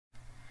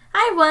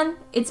everyone,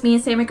 it's me,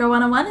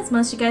 TheSamigirl101, as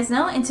most of you guys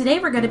know, and today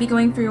we're going to be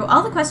going through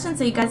all the questions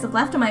that you guys have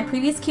left in my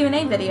previous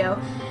Q&A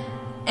video.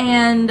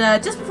 And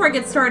just before I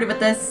get started with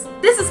this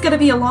is going to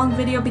be a long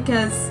video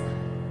because,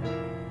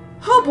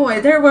 oh boy,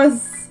 there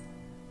was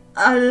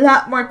a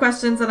lot more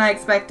questions than I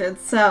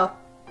expected, so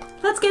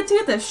let's get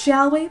to this,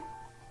 shall we?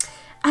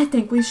 I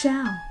think we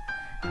shall.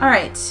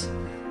 Alright,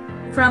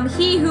 from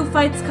He Who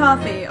Fights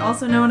Coffee,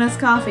 also known as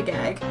Coffee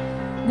Gag.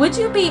 Would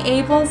you be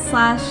able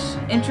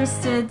 /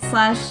 interested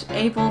 /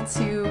 able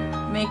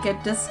to make a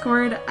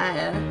Discord?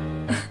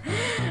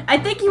 I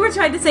think you were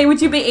trying to say,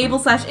 would you be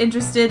able /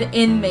 interested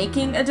in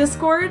making a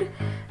Discord?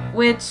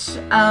 Which,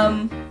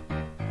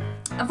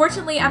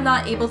 unfortunately I'm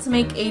not able to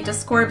make a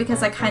Discord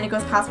because that kind of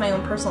goes past my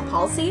own personal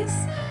policies.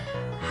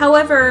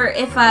 However,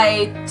 if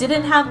I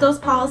didn't have those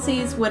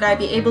policies, would I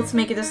be able to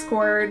make a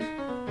Discord?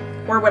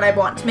 Or would I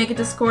want to make a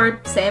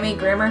Discord? Sammy,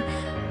 grammar?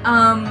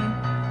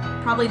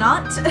 Probably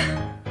not.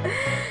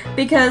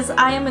 Because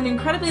I am an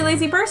incredibly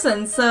lazy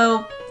person,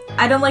 so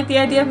I don't like the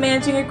idea of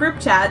managing a group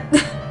chat.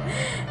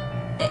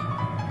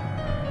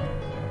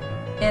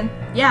 And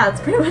yeah,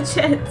 that's pretty much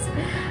it.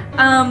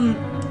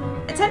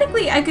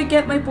 Technically I could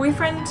get my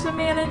boyfriend to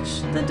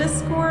manage the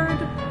Discord,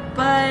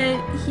 but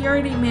he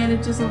already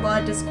manages a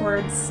lot of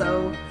Discords,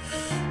 so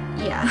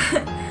yeah.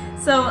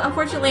 So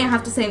unfortunately I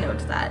have to say no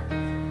to that.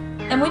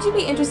 And would you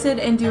be interested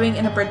in doing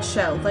an abridged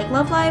show, like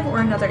Love Live or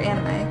another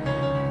anime?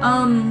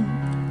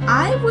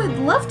 I would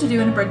love to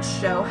do an abridged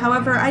show,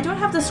 however, I don't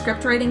have the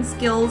script writing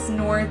skills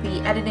nor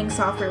the editing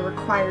software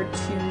required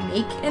to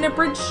make an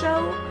abridged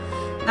show.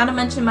 Not to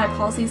mention my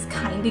policies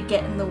kinda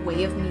get in the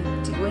way of me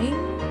doing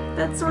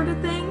that sort of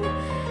thing.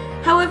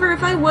 However,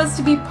 if I was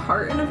to be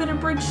part of an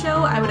abridged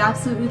show, I would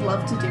absolutely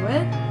love to do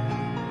it.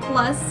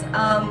 Plus,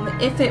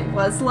 if it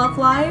was Love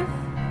Live,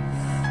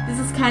 this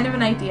is kind of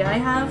an idea I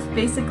have.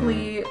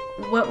 Basically,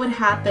 what would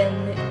happen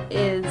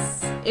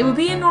is it would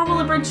be a normal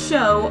abridged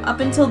show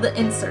up until the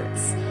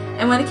inserts.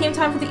 And when it came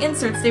time for the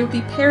inserts, they would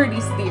be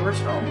parodies to the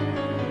original.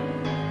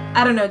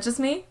 I don't know, just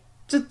me?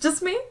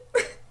 Just me?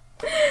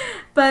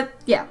 But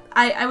yeah,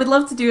 I would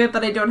love to do it,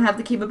 but I don't have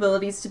the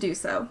capabilities to do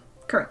so,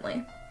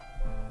 currently.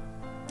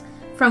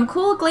 From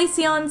Cool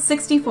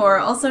Glaceon64,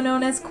 also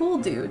known as Cool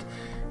Dude.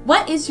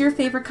 What is your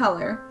favorite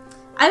color?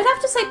 I would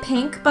have to say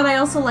pink, but I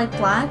also like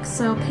black,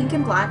 so pink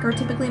and black are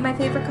typically my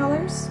favorite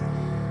colors.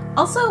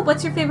 Also,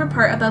 what's your favorite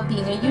part about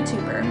being a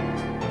YouTuber?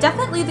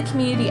 Definitely the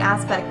community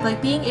aspect,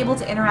 like being able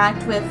to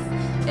interact with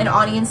an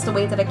audience the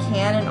way that I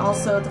can, and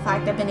also the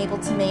fact I've been able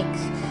to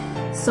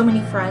make so many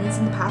friends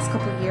in the past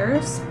couple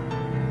years.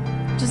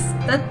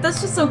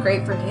 That's just so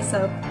great for me,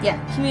 so yeah,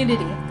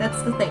 community,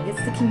 that's the thing,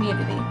 it's the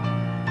community.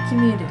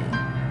 Community.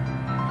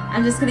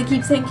 I'm just gonna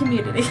keep saying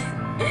community.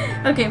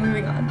 Okay,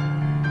 moving on.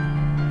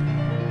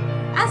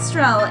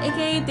 Astral,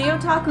 aka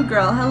Deotaku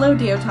Girl. Hello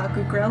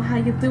Deotaku Girl, how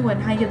you doing?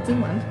 How you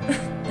doing?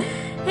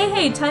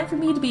 Hey, time for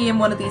me to be in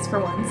one of these for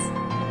once.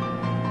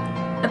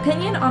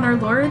 Opinion on our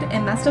Lord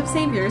and messed up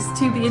saviors,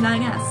 2B and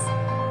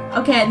 9S.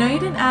 Okay, I know you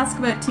didn't ask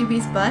about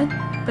 2B's butt,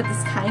 but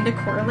this kinda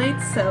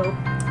correlates, so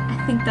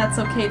I think that's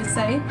okay to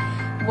say.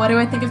 What do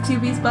I think of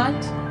 2B's butt?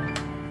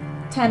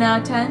 10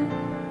 out of 10.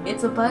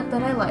 It's a butt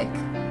that I like.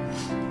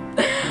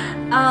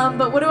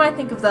 But what do I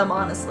think of them,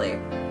 honestly?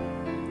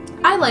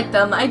 I like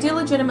them. I do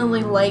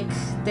legitimately like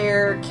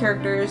their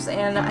characters,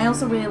 and I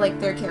also really like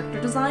their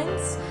character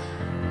designs.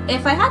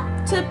 If I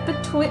had to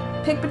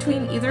pick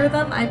between either of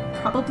them, I'd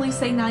probably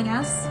say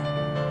 9S.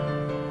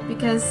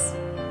 Because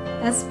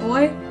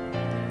S-boy,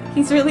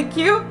 he's really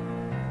cute.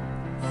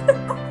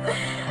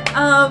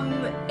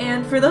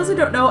 And for those who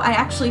don't know, I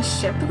actually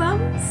ship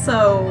them,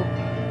 so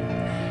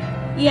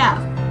yeah,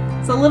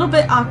 it's a little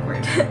bit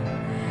awkward.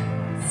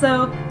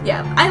 So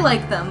yeah, I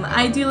like them.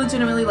 I do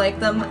legitimately like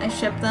them, I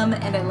ship them,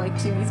 and I like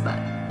 2B's butt.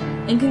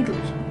 In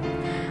conclusion.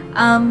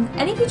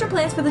 Any future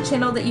plans for the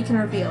channel that you can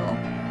reveal?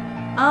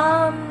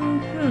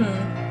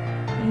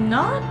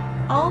 Not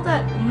all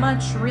that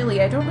much,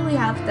 really. I don't really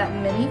have that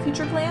many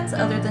future plans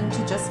other than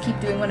to just keep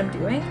doing what I'm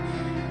doing.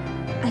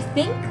 I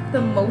think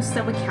the most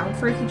that would count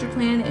for a future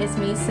plan is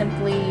me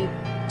simply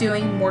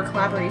doing more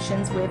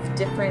collaborations with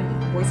different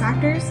voice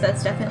actors.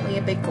 That's definitely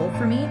a big goal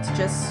for me, to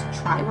just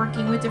try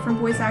working with different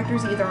voice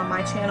actors, either on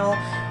my channel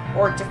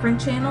or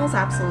different channels,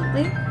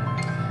 absolutely.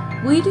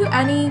 Will you do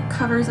any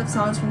covers of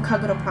songs from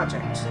Kaguro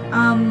Project?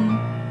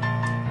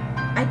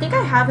 I think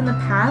I have in the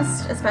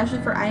past,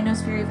 especially for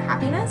Aino's Fury of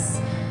Happiness.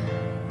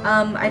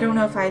 I don't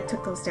know if I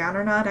took those down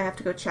or not, I have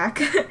to go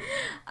check.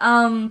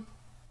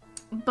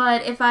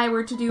 But if I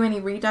were to do any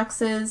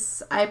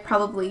reduxes, I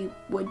probably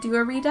would do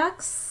a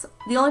redux.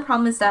 The only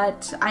problem is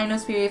that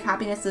Aino's Fury of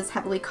Happiness is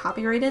heavily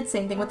copyrighted,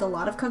 same thing with a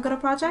lot of Kaguro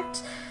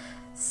Project.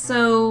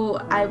 So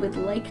I would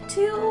like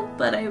to,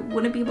 but I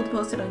wouldn't be able to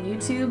post it on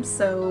YouTube,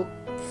 so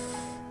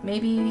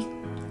maybe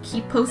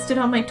keep posted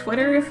on my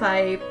Twitter if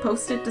I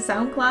post it to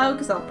SoundCloud,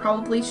 because I'll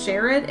probably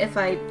share it if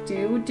I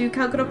do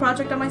Kaguro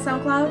Project on my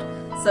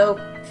SoundCloud. So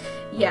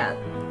yeah,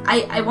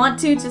 I want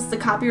to, just the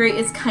copyright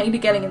is kind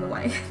of getting in the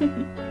way.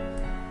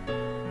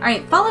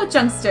 Alright, follow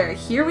Junkster,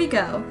 here we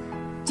go.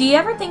 Do you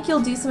ever think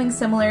you'll do something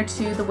similar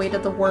to the Weight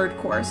of the Word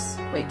course?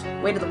 Wait,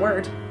 Weight of the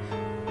Word?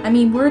 I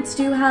mean, words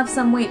do have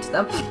some weight to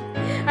them.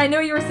 I know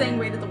you were saying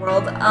Weight of the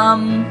World.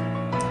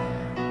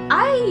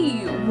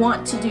 I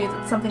want to do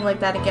something like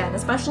that again,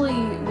 especially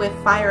with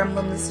Fire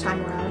Emblem this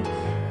time around.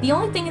 The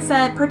only thing is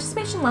that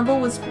participation level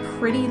was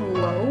pretty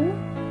low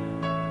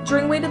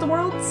during Weight of the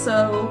World,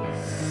 so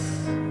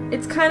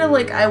it's kind of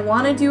like I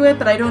want to do it,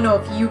 but I don't know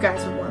if you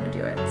guys would want to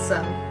do it,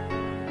 so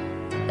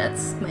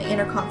that's my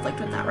inner conflict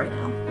with that right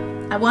now.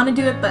 I want to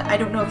do it, but I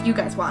don't know if you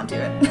guys want to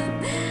do it.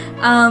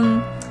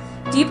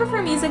 Do you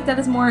prefer music that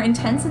is more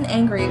intense and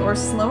angry, or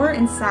slower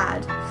and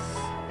sad?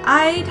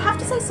 I'd have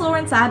to say slower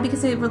and sad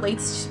because it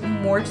relates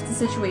more to the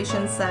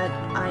situations that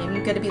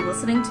I'm going to be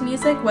listening to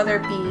music, whether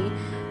it be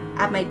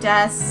at my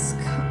desk,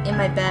 in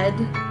my bed,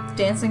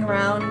 dancing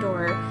around,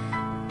 or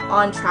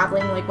on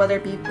traveling, like whether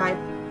it be by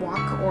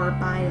walk or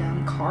by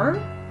car.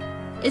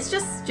 It's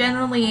just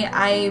generally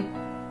I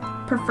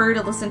prefer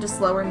to listen to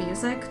slower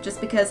music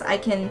just because I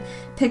can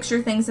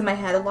picture things in my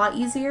head a lot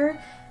easier.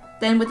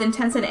 Then with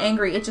intense and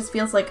angry, it just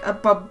feels like a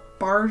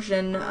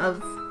bombardment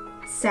of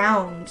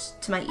sound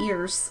to my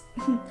ears.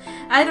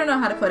 I don't know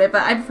how to put it,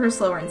 but I prefer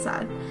slower and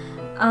sad.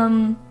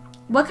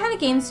 What kind of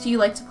games do you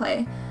like to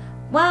play?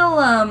 Well,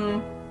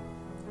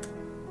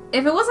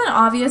 if it wasn't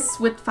obvious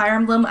with Fire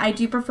Emblem, I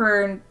do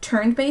prefer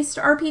turn-based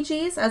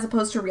RPGs as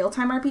opposed to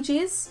real-time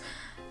RPGs.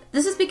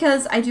 This is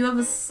because I do have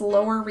a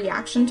slower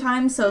reaction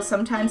time, so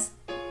sometimes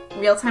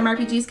real-time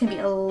RPGs can be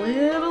a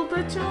little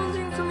bit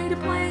challenging for me to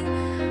play.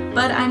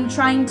 But I'm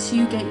trying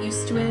to get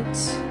used to it.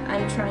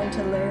 I'm trying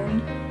to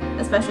learn,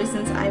 especially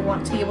since I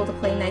want to be able to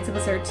play Knights of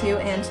Azure 2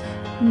 and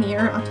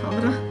NieR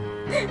Automata.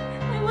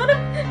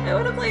 I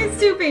wanna play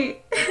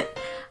Stoopy.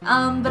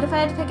 But if I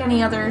had to pick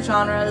any other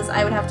genres,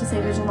 I would have to say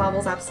visual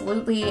novels,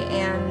 absolutely,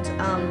 and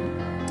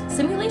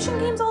simulation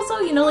games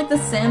also. You know, like The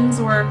Sims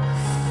or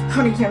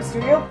Honeycomb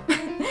Studio.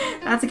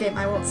 That's a game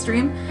I won't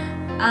stream.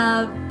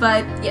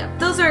 But yeah,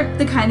 those are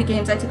the kind of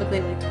games I typically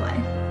like to play.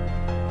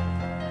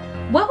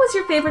 What was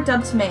your favorite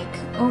dub to make?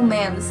 Oh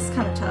man, this is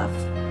kind of tough.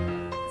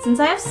 Since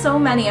I have so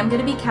many, I'm going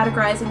to be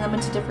categorizing them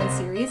into different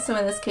series, so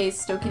in this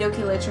case, Doki Doki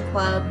Literature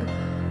Club,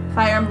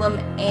 Fire Emblem,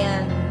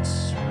 and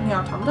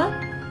NieR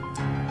Automata.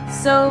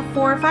 So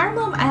for Fire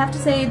Emblem, I have to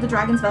say The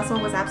Dragon's Vessel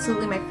was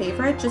absolutely my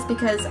favorite, just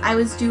because I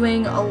was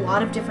doing a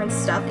lot of different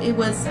stuff. It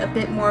was a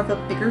bit more of a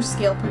bigger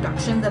scale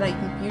production than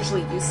I'm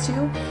usually used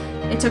to.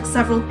 It took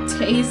several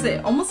days,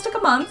 it almost took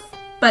a month,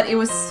 but it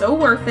was so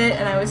worth it,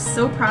 and I was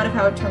so proud of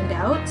how it turned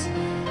out.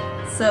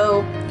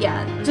 So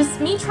yeah, just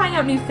me trying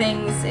out new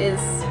things it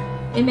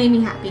made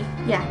me happy.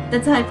 Yeah,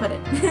 that's how I put it.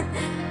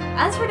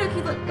 As for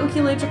Doki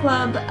Doki Literature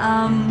Club,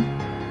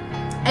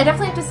 I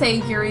definitely have to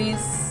say Yuri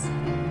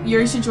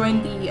should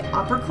join the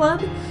opera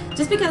club,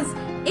 just because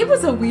it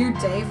was a weird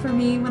day for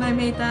me when I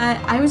made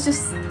that. I was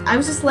just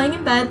laying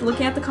in bed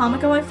looking at the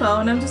comic on my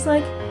phone. I'm just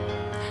like,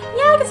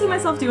 yeah, I can see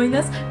myself doing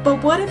this,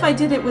 but what if I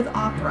did it with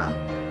opera?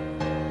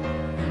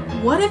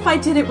 What if I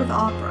did it with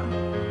opera?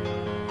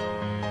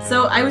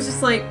 So I was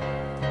just like,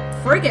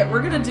 frig it,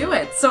 we're gonna do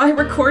it. So I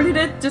recorded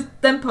it, just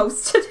then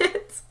posted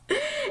it.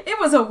 It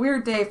was a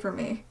weird day for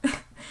me.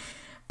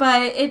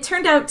 But it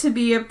turned out to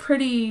be a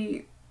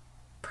pretty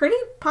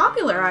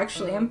popular,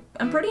 actually. I'm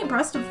pretty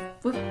impressed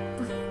with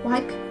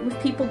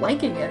people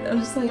liking it. I'm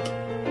just like,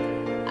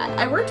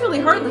 I worked really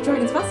hard on The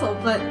Dragon's Vessel,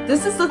 but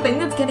this is the thing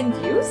that's getting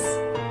views?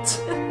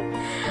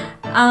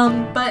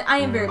 But I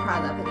am very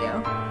proud of that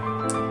video.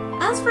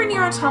 As for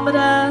NieR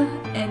Automata,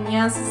 and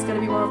yes, it's gonna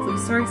be one of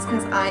Blue's works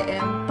because I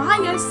am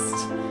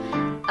biased,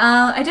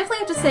 I definitely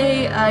have to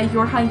say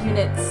Your High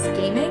Unit's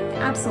gaming,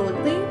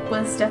 absolutely,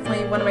 was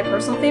definitely one of my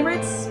personal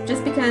favorites,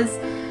 just because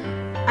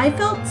I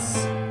felt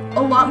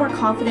a lot more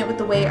confident with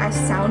the way I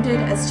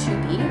sounded as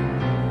 2B.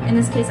 In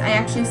this case, I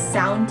actually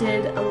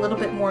sounded a little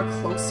bit more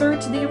closer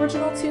to the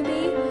original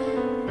 2B,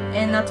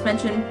 and not to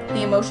mention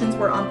the emotions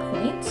were on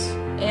point,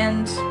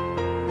 and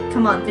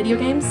come on, video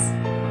games?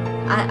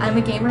 I'm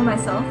a gamer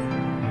myself.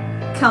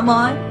 Come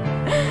on.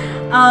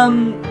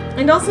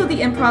 And also the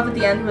improv at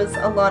the end was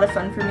a lot of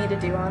fun for me to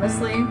do,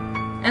 honestly.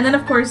 And then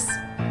of course,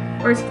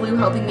 where's Bloo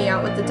helping me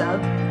out with the dub?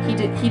 He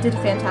did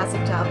a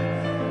fantastic job.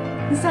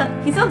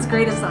 He sounds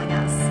great as Song.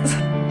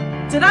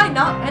 Did I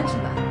not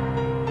mention that?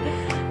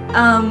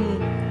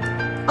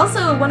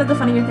 Also, one of the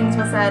funnier things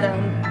was that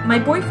my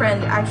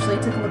boyfriend actually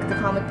took a look at the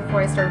comic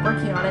before I started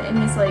working on it, and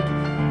he's like,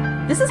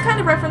 this is kind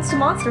of reference to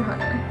Monster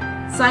Hunter.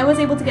 So I was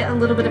able to get a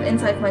little bit of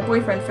insight from my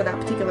boyfriend for that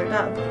particular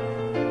dub.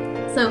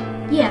 So,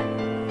 yeah.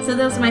 So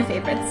those are my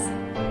favorites.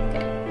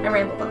 Okay, I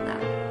rambled on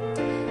that.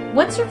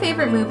 What's your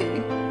favorite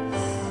movie?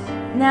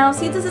 Now,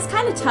 see, this is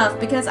kind of tough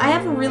because I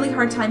have a really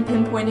hard time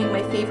pinpointing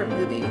my favorite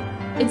movie.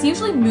 It's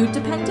usually mood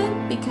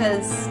dependent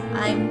because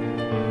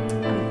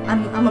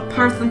I'm a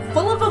person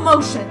full of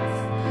emotions.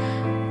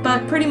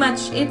 But pretty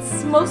much,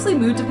 it's mostly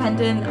mood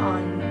dependent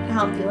on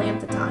how I'm feeling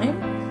at the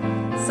time.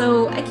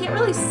 So I can't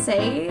really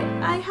say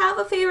I have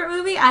a favorite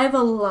movie. I have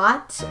a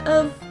lot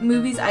of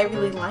movies I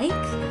really like,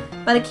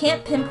 but I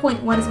can't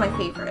pinpoint one as my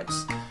favorite.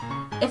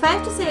 If I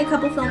have to say a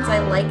couple films I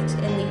liked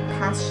in the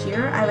past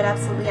year, I would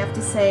absolutely have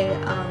to say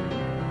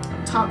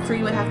top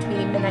 3 would have to be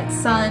Midnight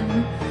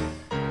Sun,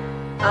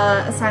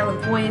 A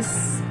Silent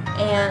Voice,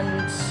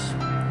 and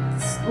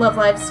Love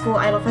Live School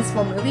Idol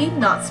Festival movie.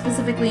 Not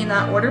specifically in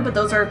that order, but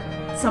those are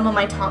some of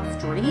my top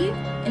 3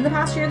 in the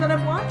past year that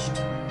I've watched.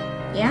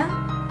 Yeah,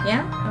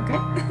 okay.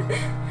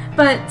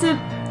 But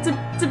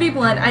to be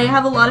blunt, I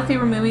have a lot of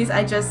favorite movies,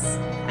 I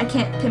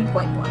can't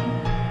pinpoint one.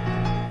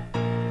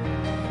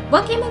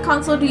 What gaming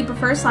console do you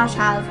prefer /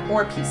 have,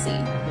 or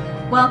PC?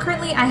 Well,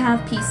 currently I have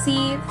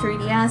PC,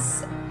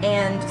 3DS,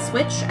 and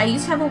Switch. I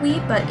used to have a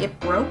Wii, but it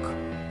broke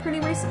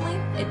pretty recently.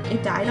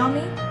 It died on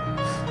me.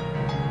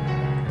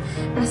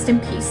 Rest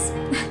in peace.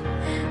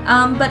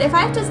 But if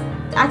I have to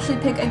actually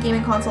pick a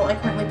gaming console I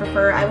currently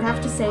prefer, I would have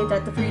to say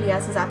that the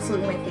 3DS is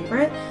absolutely my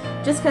favorite,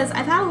 just because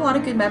I've had a lot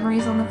of good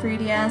memories on the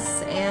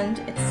 3DS, and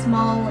it's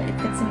small, it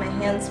fits in my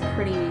hands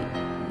pretty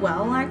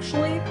well,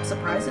 actually,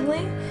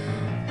 surprisingly,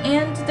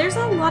 and there's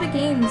a lot of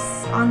games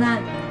on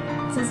that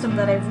system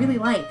that I really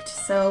liked,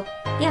 so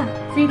yeah,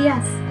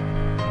 3DS.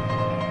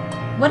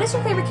 What is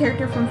your favorite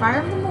character from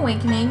Fire Emblem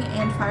Awakening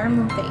and Fire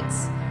Emblem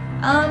Fates?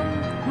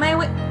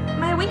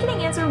 My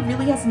Awakening answer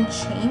really hasn't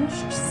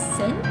changed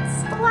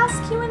since the last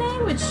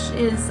Q&A, which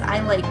is I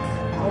like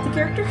all the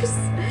characters.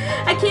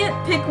 I can't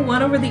pick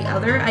one over the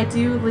other. I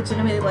do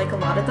legitimately like a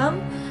lot of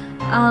them.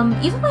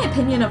 Even my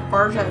opinion of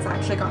Barja has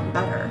actually gotten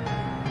better.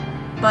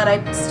 But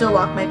I still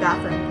lock my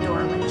bathroom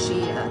door when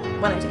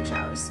I take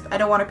showers. I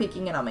don't want her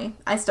peeking in on me.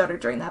 I stuttered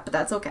during that, but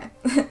that's okay.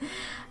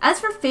 As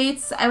for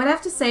Fates, I would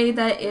have to say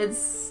that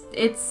it's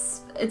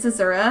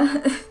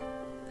Azura.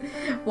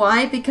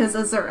 Why? Because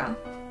Azura.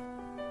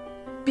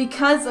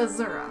 Because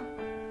Azura.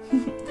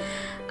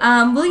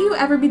 Will you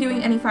ever be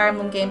doing any Fire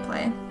Emblem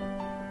gameplay?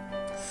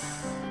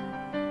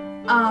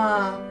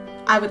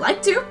 I would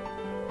like to.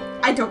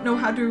 I don't know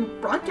how to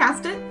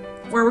broadcast it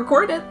or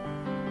record it,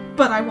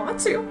 but I want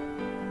to.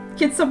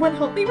 Can someone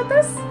help me with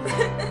this?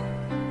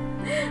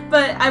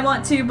 But I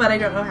want to, but I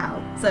don't know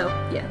how. So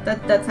yeah,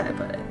 that's how I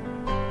put it.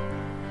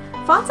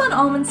 Thoughts on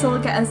Alm and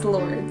Silica as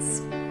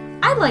lords?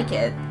 I like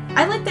it.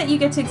 I like that you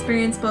get to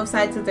experience both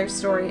sides of their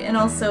story, and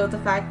also the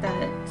fact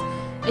that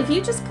if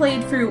you just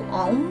played through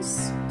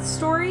Alm's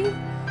story,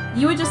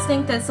 you would just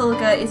think that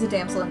Silica is a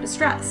damsel in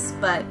distress,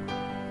 but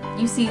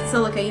you see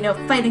Silica, you know,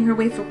 fighting her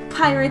way through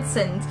pirates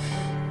and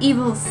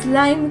evil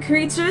slime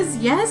creatures,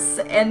 yes,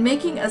 and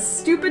making a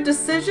stupid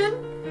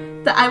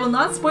decision that I will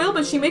not spoil,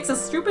 but she makes a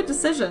stupid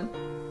decision.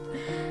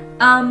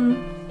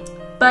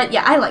 But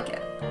yeah, I like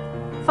it.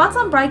 Thoughts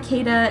on Bride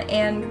Kata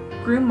and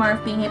Groom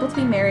Marth being able to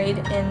be married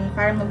in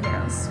Fire Emblem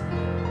Heroes?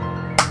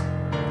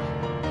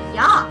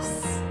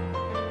 Yas!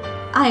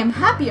 I am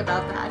happy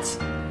about that.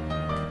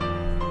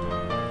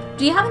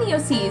 Do you have any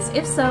OCs?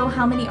 If so,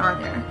 how many are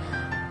there?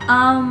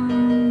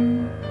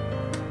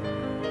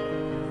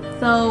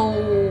 So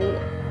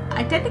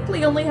I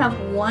technically only have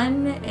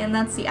one, and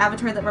that's the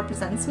avatar that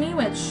represents me,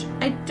 which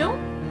I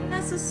don't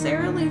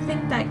necessarily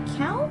think that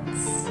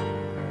counts.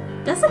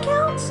 Does it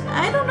count?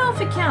 I don't know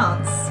if it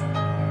counts.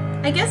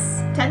 I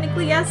guess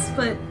technically yes,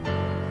 but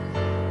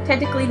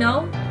technically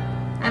no.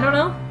 I don't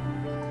know.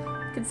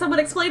 Can someone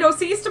explain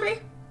OCs to me?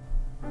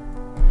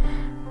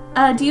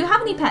 Do you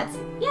have any pets?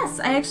 Yes,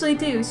 I actually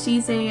do.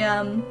 She's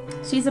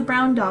a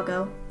brown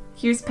doggo.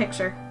 Here's a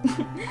picture.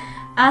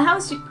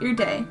 How's your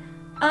day?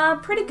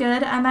 Pretty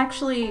good. I'm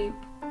actually,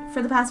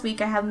 for the past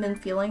week, I haven't been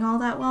feeling all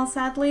that well,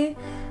 sadly.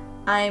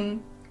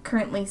 I'm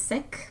currently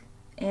sick,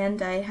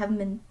 and I haven't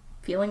been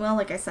feeling well,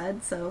 like I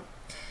said, so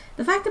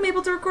the fact I'm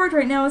able to record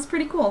right now is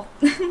pretty cool.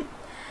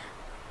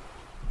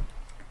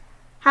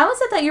 How is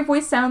it that your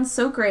voice sounds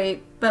so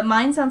great, but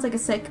mine sounds like a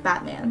sick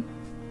Batman?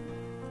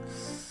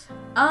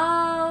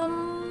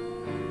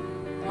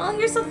 Well,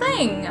 here's the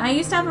thing. I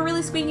used to have a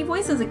really squeaky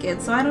voice as a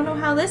kid, so I don't know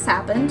how this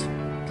happened.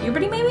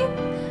 Puberty, maybe?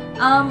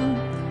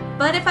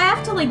 But if I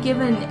have to, like, give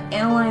an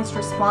analyzed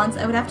response,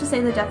 I would have to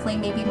say that definitely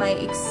maybe my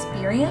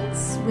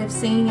experience with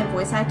singing and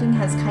voice acting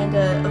has kind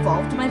of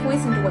evolved my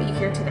voice into what you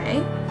hear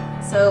today.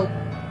 So,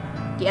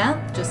 yeah,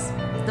 just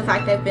the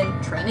fact I've been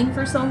training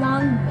for so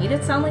long made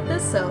it sound like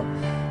this, so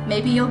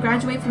maybe you'll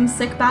graduate from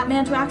sick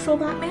Batman to actual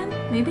Batman?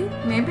 Maybe?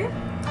 Maybe?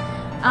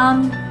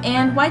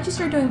 And why'd you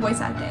start doing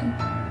voice acting?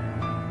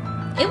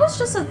 It was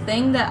just a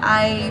thing that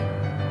I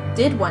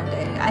did one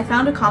day. I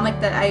found a comic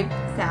that I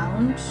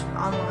found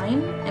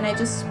online, and I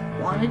just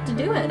wanted to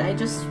do it. I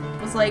just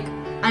was like,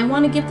 I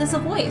want to give this a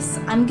voice.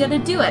 I'm gonna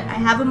do it. I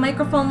have a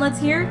microphone, let's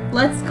hear.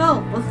 Let's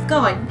go. Let's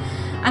go.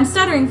 I'm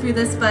stuttering through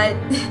this, but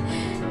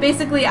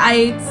basically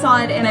I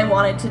saw it and I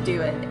wanted to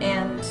do it,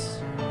 and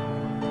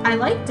I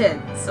liked it,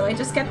 so I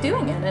just kept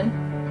doing it, and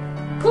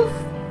poof,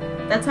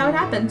 that's how it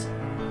happened.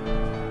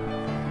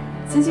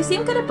 Since you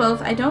seem good at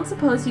both, I don't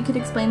suppose you could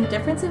explain the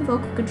difference in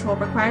vocal control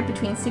required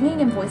between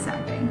singing and voice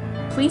acting.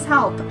 Please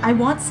help. I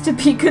wants to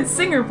be good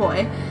singer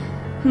boy.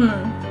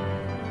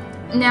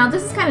 Now,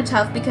 this is kind of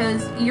tough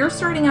because you're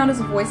starting out as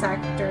a voice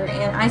actor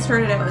and I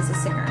started out as a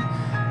singer.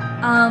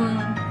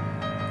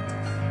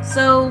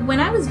 So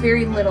when I was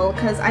very little,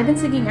 because I've been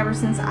singing ever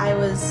since I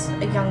was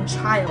a young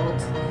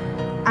child,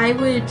 I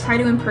would try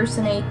to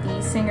impersonate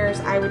the singers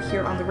I would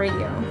hear on the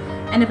radio,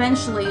 and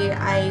eventually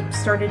I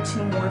started to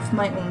morph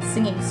my own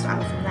singing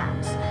style from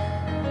that.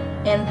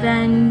 And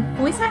then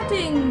voice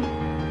acting,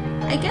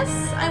 I guess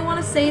I want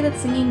to say that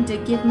singing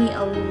did give me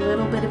a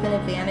little bit of an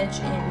advantage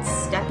in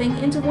stepping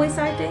into voice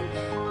acting,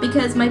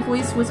 because my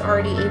voice was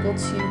already able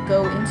to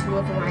go into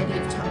a variety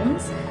of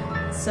tones,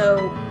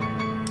 so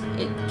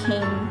it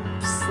came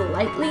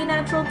slightly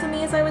natural to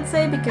me, as I would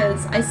say,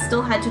 because I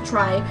still had to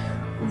try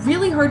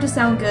really hard to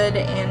sound good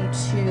and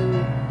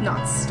to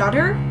not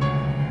stutter.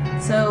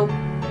 So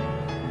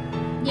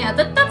yeah,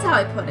 that's how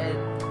I put it.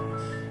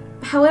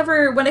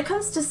 However, when it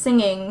comes to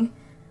singing,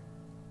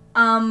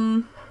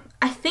 I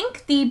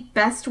think the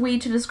best way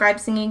to describe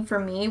singing for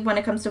me when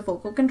it comes to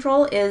vocal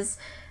control is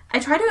I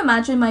try to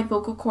imagine my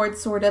vocal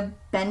cords sort of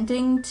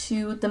bending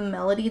to the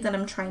melody that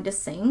I'm trying to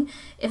sing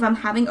if I'm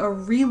having a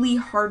really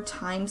hard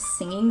time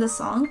singing the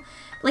song.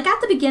 Like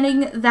at the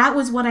beginning, that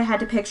was what I had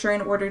to picture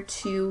in order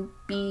to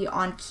be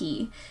on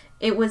key.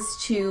 It was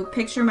to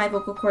picture my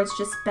vocal cords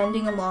just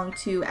bending along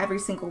to every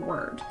single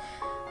word.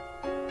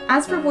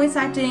 As for voice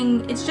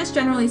acting, it's just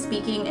generally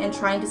speaking and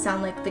trying to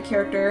sound like the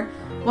character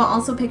while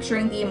also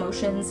picturing the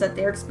emotions that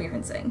they're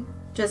experiencing.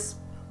 Just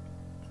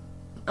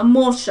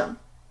emotion.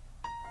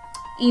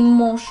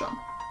 Emotion.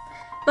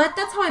 But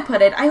that's how I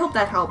put it. I hope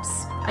that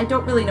helps. I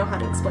don't really know how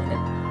to explain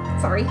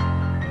it. Sorry.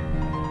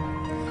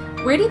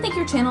 Where do you think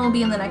your channel will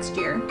be in the next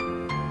year?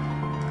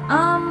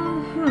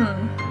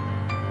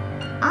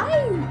 I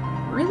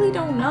really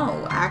don't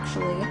know,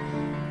 actually.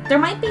 There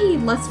might be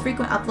less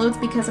frequent uploads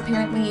because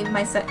apparently in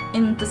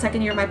the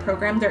second year of my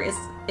program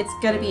it's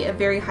gonna be a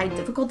very high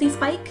difficulty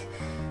spike.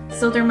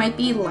 So there might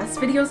be less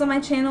videos on my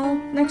channel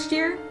next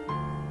year.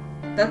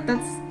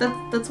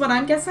 That's what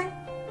I'm guessing.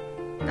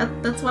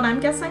 That's what I'm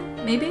guessing.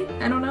 Maybe,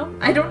 I don't know.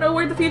 I don't know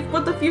what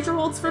the future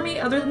holds for me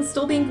other than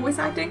still being voice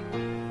acting.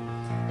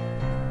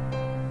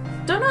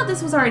 Don't know if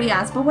this was already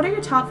asked, but what are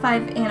your top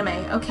 5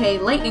 anime? Okay,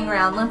 lightning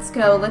round. Let's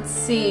go. Let's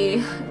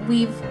see.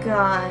 We've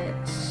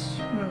got.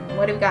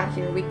 What do we got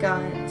here? We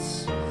got.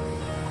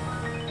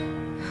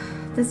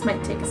 This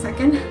might take a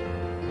second.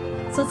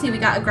 So let's see. We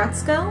got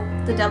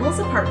Agretsuko, The Devil's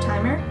a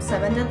Part-Timer,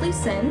 7 Deadly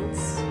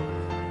Sins,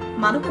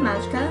 Madoka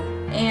Magica,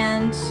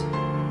 and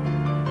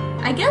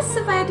I guess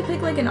if I had to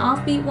pick like an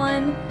offbeat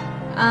one,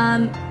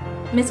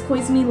 Miss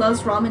Koizumi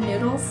Loves Ramen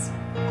Noodles.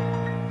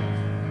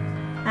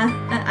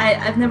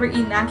 I've never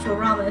eaten actual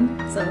ramen,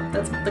 so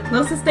that's the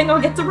closest thing I'll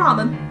get to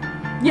ramen.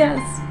 Yes.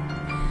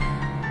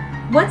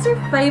 What's your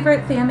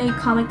favorite fan-made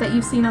comic that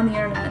you've seen on the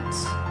internet?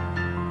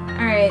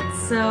 Alright,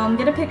 so I'm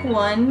gonna pick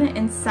one,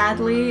 and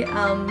sadly,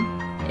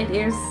 it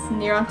is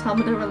NieR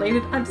Automata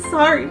related. I'm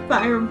sorry,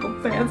 Fire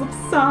Emblem fans, I'm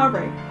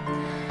sorry.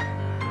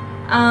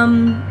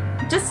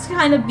 Just to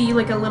kind of be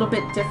like a little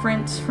bit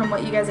different from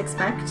what you guys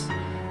expect.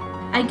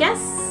 I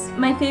guess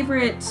my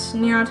favorite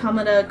NieR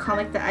Automata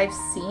comic that I've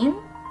seen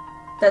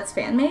that's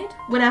fan-made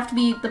would have to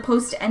be the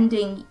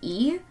post-ending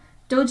E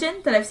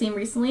doujin that I've seen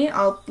recently.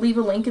 I'll leave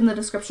a link in the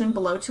description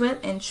below to it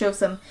and show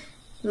some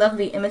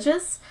lovely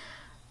images.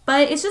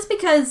 But it's just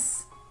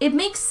because it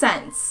makes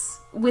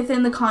sense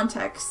within the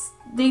context.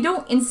 They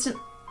don't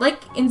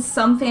like in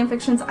some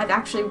fanfictions I've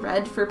actually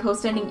read for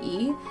post-ending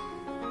E,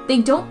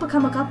 they don't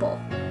become a couple.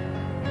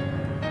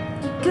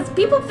 Because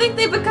people think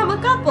they become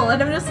a couple,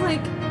 and I'm just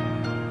like,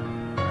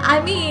 I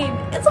mean,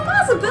 it's a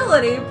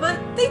possibility, but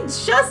they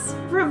just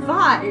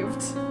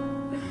revived.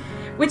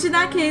 Which in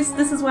that case,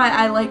 this is why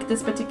I like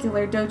this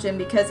particular doujin,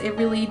 because it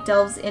really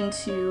delves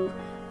into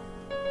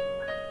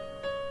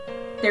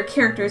their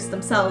characters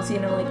themselves, you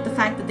know, like the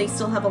fact that they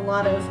still have a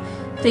lot of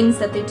things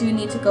that they do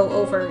need to go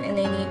over and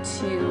they need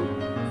to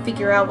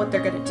figure out what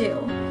they're gonna do.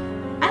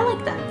 I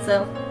like that,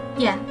 so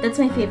yeah, that's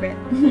my favorite.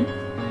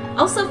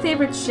 Also,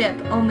 favorite ship.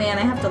 Oh man,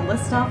 I have to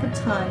list off a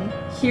ton.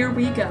 Here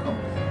we go.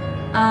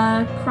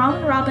 Chrom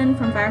and Robin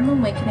from Fire Emblem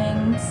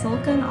Awakening,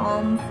 Sulka and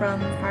Alm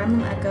from Fire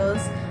Emblem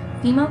Echoes,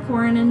 Female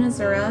Corrin and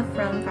Azura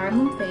from Fire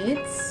Emblem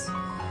Fates,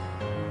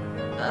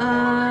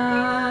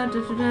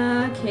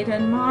 Kata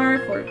and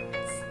Marth, or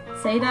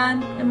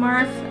Seda and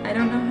Marth, I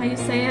don't know how you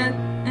say it.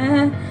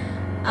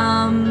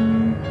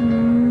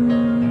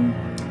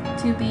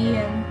 2B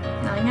and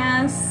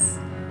 9S,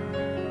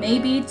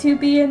 maybe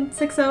 2B and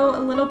 6-0 a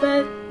little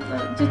bit,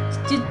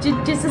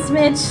 just a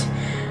smidge.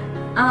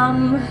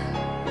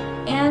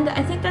 And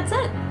I think that's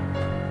it.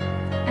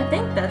 I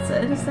think that's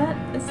it. Is that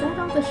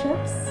all the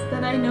ships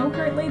that I know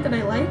currently that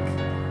I like?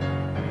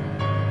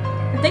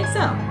 I think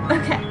so.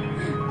 Okay,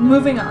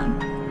 moving on.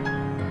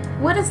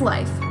 What is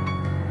life?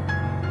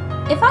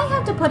 If I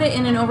had to put it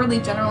in an overly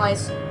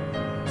generalized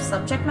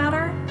subject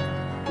matter,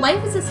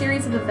 life is a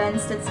series of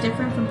events that's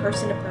different from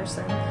person to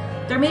person.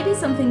 There may be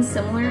something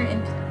similar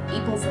in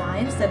people's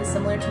lives that is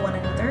similar to one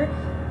another,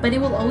 but it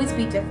will always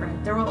be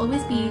different. There will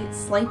always be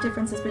slight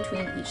differences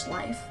between each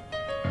life.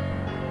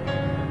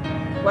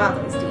 Wow,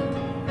 that was deep.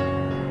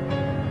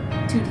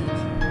 Too deep.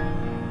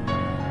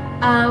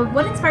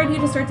 What inspired you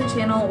to start the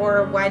channel,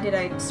 or why did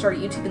I start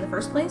YouTube in the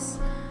first place?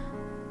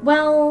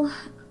 Well,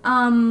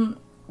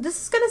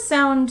 this is gonna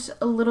sound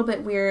a little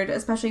bit weird,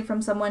 especially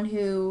from someone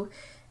who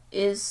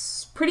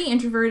is pretty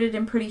introverted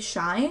and pretty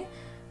shy,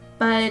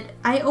 but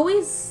I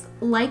always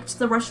liked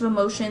the rush of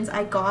emotions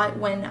I got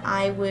when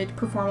I would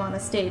perform on a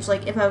stage.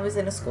 Like if I was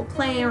in a school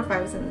play or if I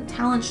was in a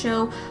talent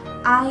show,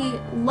 I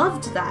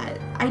loved that.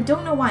 I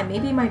don't know why.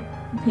 Maybe my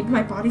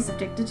body's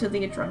addicted to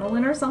the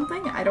adrenaline or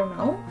something. I don't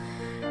know.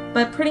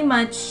 But pretty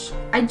much,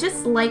 I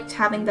just liked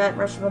having that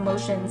rush of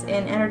emotions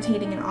and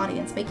entertaining an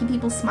audience, making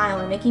people smile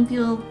and making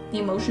feel the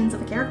emotions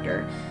of a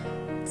character.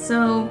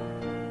 So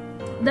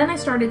then I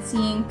started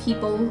seeing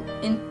people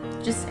in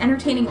just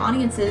entertaining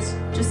audiences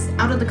just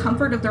out of the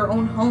comfort of their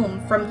own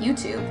home from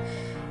YouTube.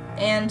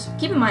 And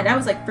keep in mind, I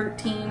was like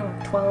 13 or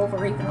 12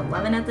 or even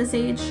 11 at this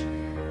age,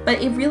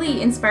 but it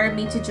really inspired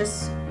me to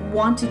just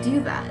want to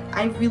do that.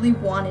 I really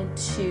wanted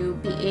to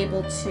be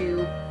able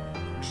to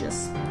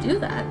just do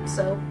that.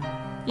 So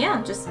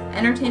yeah, just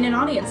entertain an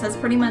audience. That's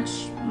pretty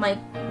much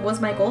was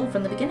my goal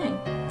from the beginning.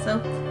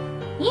 So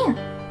yeah.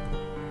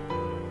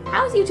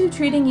 How's YouTube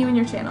treating you and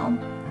your channel?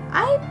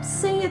 I'd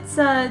say it's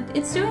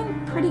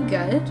doing pretty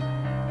good.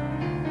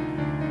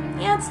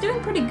 Yeah, it's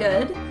doing pretty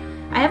good.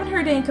 I haven't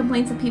heard any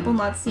complaints of people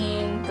not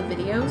seeing the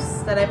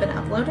videos that I've been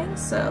uploading,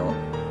 so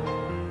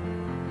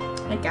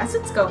I guess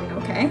it's going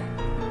okay.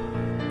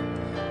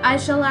 I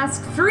shall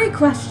ask 3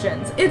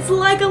 questions. It's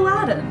like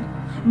Aladdin,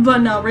 but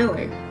not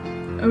really.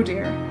 Oh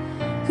dear.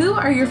 Who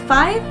are your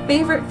 5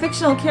 favorite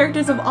fictional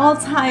characters of all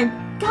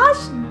time?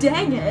 Gosh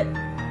dang it.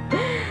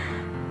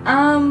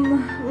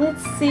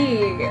 Let's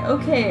see.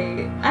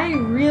 Okay, I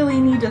really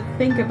need to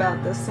think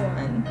about this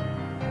one.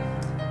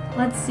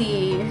 Let's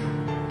see.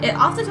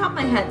 Off the top of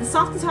my head, this is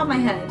off the top of my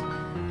head.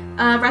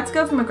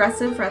 Retsuko from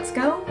Aggressive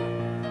Retsuko.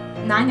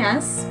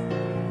 9S.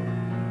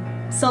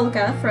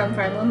 Sulka from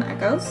Fire Emblem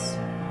Echoes.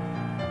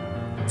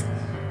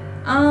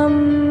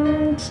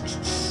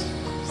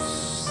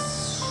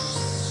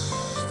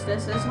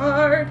 This is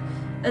hard.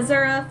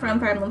 Azura from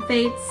Fire Emblem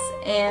Fates,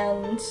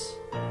 and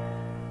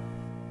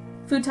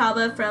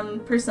Futaba from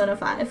Persona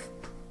 5.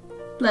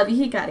 Love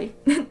you, Hikari.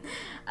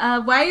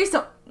 Why are you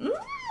so...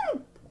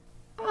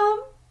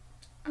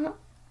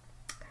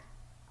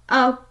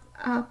 I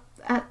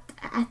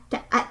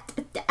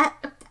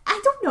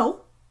don't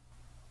know.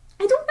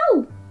 I don't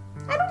know.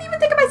 I don't even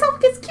think of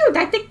myself as cute.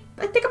 I think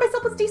of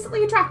myself as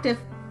decently attractive.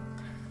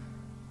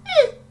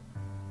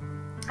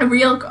 A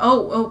real...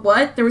 Oh,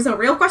 what? There was a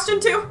real question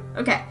too?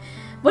 Okay.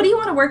 What do you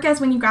want to work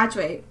as when you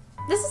graduate?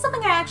 This is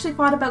something I actually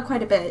thought about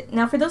quite a bit.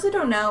 Now, for those who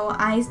don't know,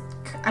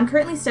 I'm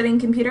currently studying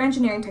computer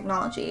engineering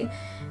technology.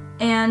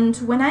 And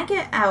when I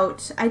get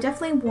out, I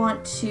definitely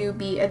want to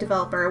be a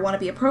developer. I want to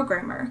be a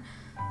programmer.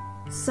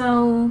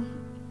 So,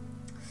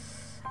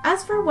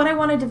 as for what I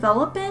want to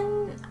develop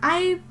in,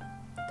 I'd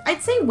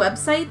say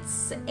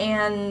websites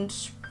and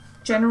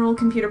general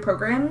computer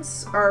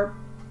programs are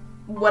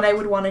what I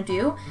would want to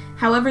do.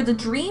 However, the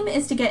dream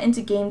is to get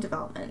into game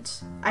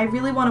development. I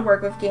really want to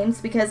work with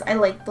games because I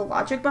like the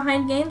logic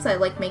behind games. I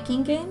like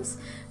making games.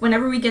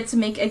 Whenever we get to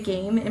make a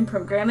game in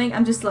programming,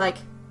 I'm just like,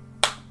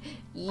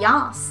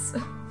 yas.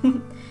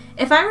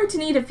 If I were to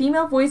need a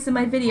female voice in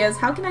my videos,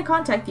 how can I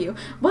contact you?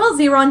 Well,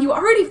 Zeron, you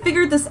already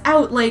figured this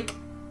out like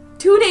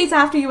 2 days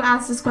after you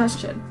asked this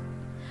question.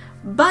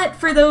 But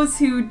for those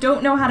who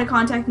don't know how to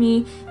contact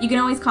me, you can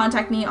always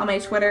contact me on my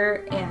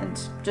Twitter and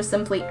just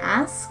simply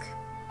ask.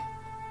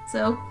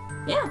 So,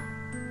 yeah.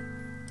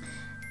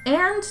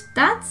 And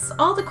that's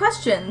all the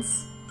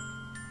questions.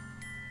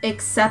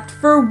 Except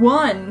for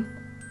one.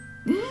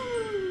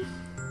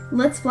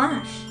 Let's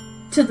flash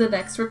to the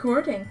next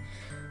recording.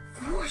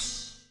 Whoosh.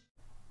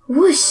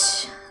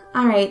 Whoosh.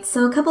 Alright,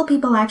 so a couple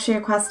people actually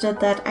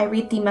requested that I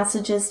read the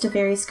messages to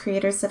various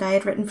creators that I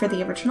had written for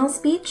the original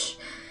speech.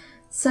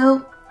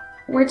 So,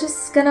 we're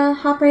just gonna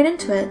hop right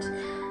into it.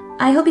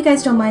 I hope you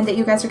guys don't mind that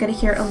you guys are gonna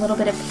hear a little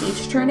bit of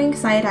page turning,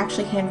 because I had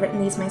actually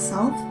handwritten these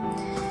myself.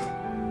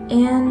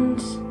 And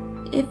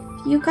if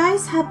you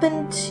guys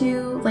happen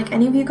to, like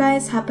any of you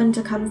guys happen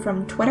to come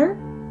from Twitter,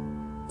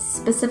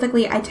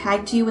 specifically I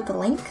tagged you with the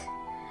link.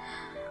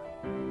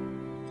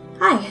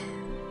 Hi.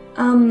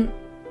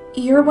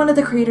 You're one of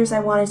the creators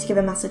I wanted to give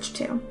a message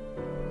to.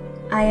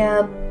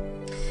 I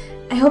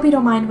hope you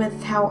don't mind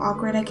with how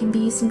awkward I can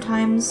be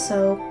sometimes,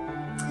 so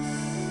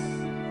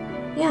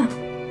yeah,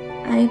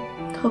 I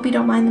hope you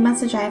don't mind the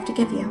message I have to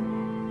give you.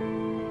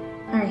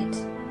 Alright.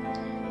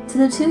 To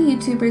the 2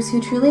 YouTubers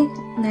who truly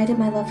ignited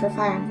my love for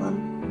Fire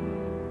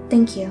Emblem,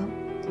 thank you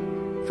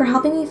for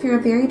helping me through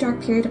a very dark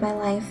period of my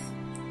life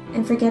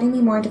and for getting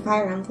me more into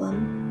Fire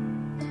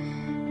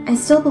Emblem. I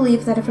still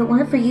believe that if it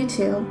weren't for you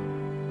 2,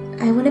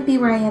 I wouldn't be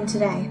where I am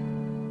today.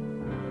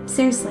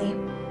 Seriously.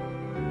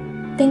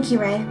 Thank you,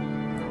 Ray.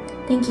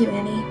 Thank you,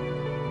 Annie.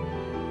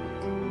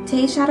 To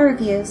Ashadow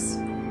Reviews,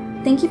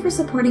 thank you for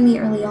supporting me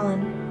early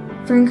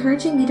on, for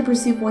encouraging me to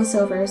pursue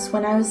voiceovers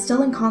when I was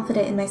still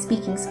unconfident in my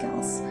speaking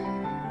skills.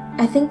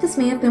 I think this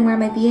may have been where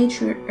my VA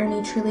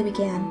journey truly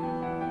began.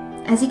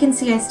 As you can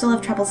see, I still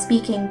have trouble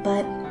speaking,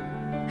 but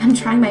I'm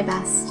trying my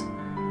best.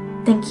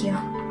 Thank you.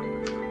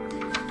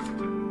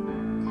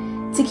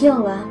 To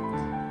Kilala,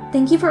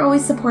 Thank you for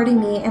always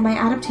supporting me in my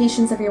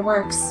adaptations of your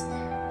works.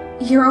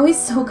 You're always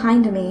so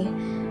kind to me,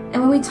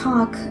 and when we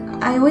talk,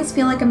 I always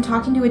feel like I'm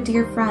talking to a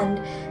dear friend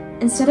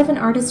instead of an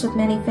artist with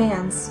many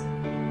fans.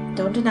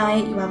 Don't deny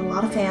it, you have a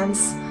lot of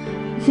fans,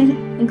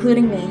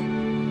 including me.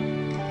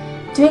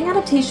 Doing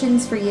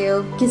adaptations for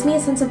you gives me a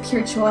sense of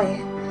pure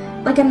joy,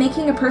 like I'm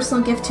making a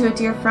personal gift to a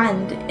dear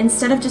friend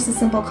instead of just a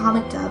simple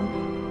comic dub.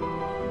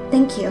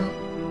 Thank you.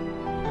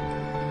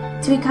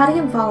 To Hikari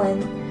and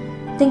Fallen,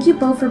 thank you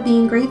both for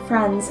being great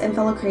friends and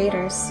fellow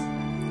creators.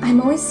 I'm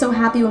always so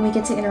happy when we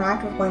get to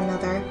interact with one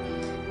another,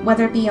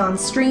 whether it be on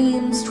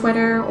streams,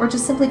 Twitter, or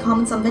just simply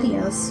comments on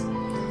videos.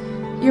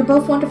 You're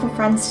both wonderful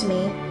friends to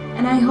me,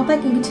 and I hope I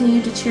can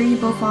continue to cheer you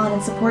both on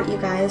and support you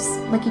guys,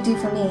 like you do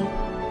for me.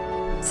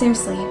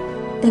 Seriously,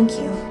 thank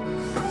you.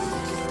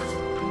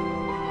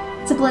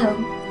 To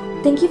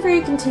Bloo, thank you for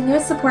your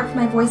continuous support for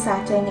my voice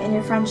acting and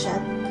your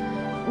friendship.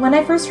 When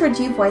I first heard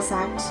you voice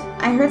act,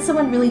 I heard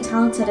someone really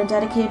talented and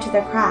dedicated to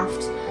their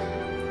craft.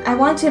 I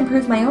wanted to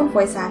improve my own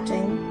voice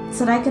acting,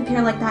 so that I could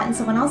appear like that in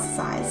someone else's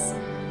eyes.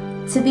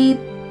 To be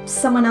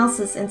someone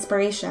else's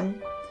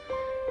inspiration.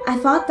 I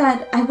thought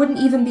that I wouldn't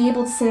even be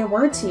able to say a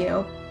word to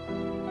you.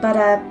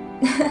 But,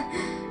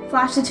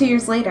 flash to 2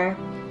 years later,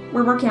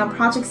 we're working on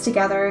projects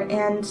together,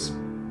 and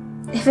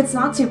if it's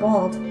not too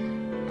bold,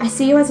 I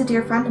see you as a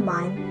dear friend of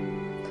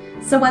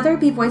mine. So whether it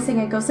be voicing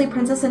a ghostly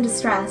princess in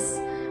distress,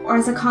 or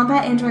as a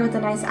combat android with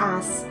a nice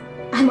ass,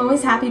 I'm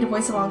always happy to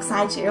voice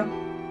alongside you.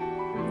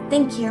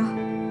 Thank you.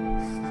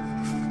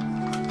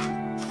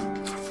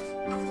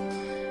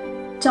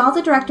 To all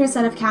the directors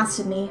that have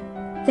casted me,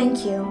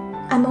 thank you.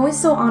 I'm always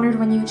so honored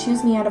when you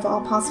choose me out of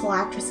all possible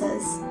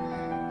actresses.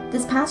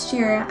 This past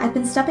year, I've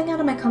been stepping out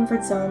of my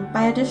comfort zone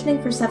by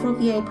auditioning for several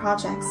VA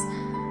projects,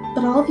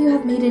 but all of you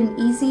have made it an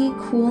easy,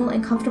 cool,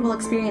 and comfortable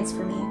experience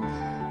for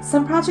me.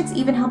 Some projects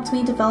even helped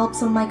me develop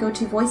some of my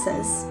go-to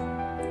voices.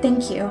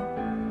 Thank you.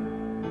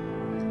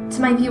 To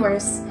my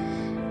viewers,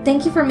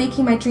 thank you for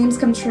making my dreams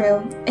come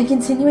true and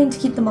continuing to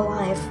keep them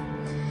alive.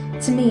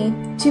 To me,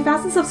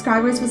 2,000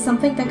 subscribers was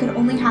something that could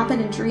only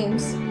happen in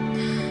dreams.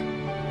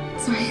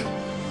 Sorry.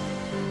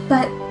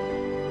 But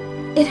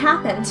it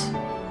happened.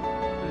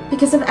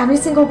 Because of every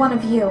single one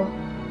of you.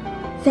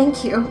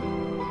 Thank you.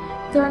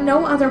 There are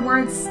no other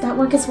words that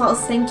work as well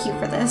as thank you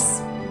for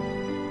this.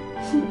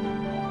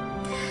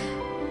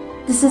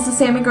 This is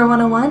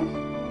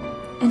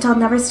TheSamigirl101, and I'll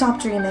never stop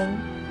dreaming.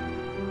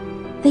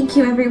 Thank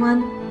you,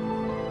 everyone.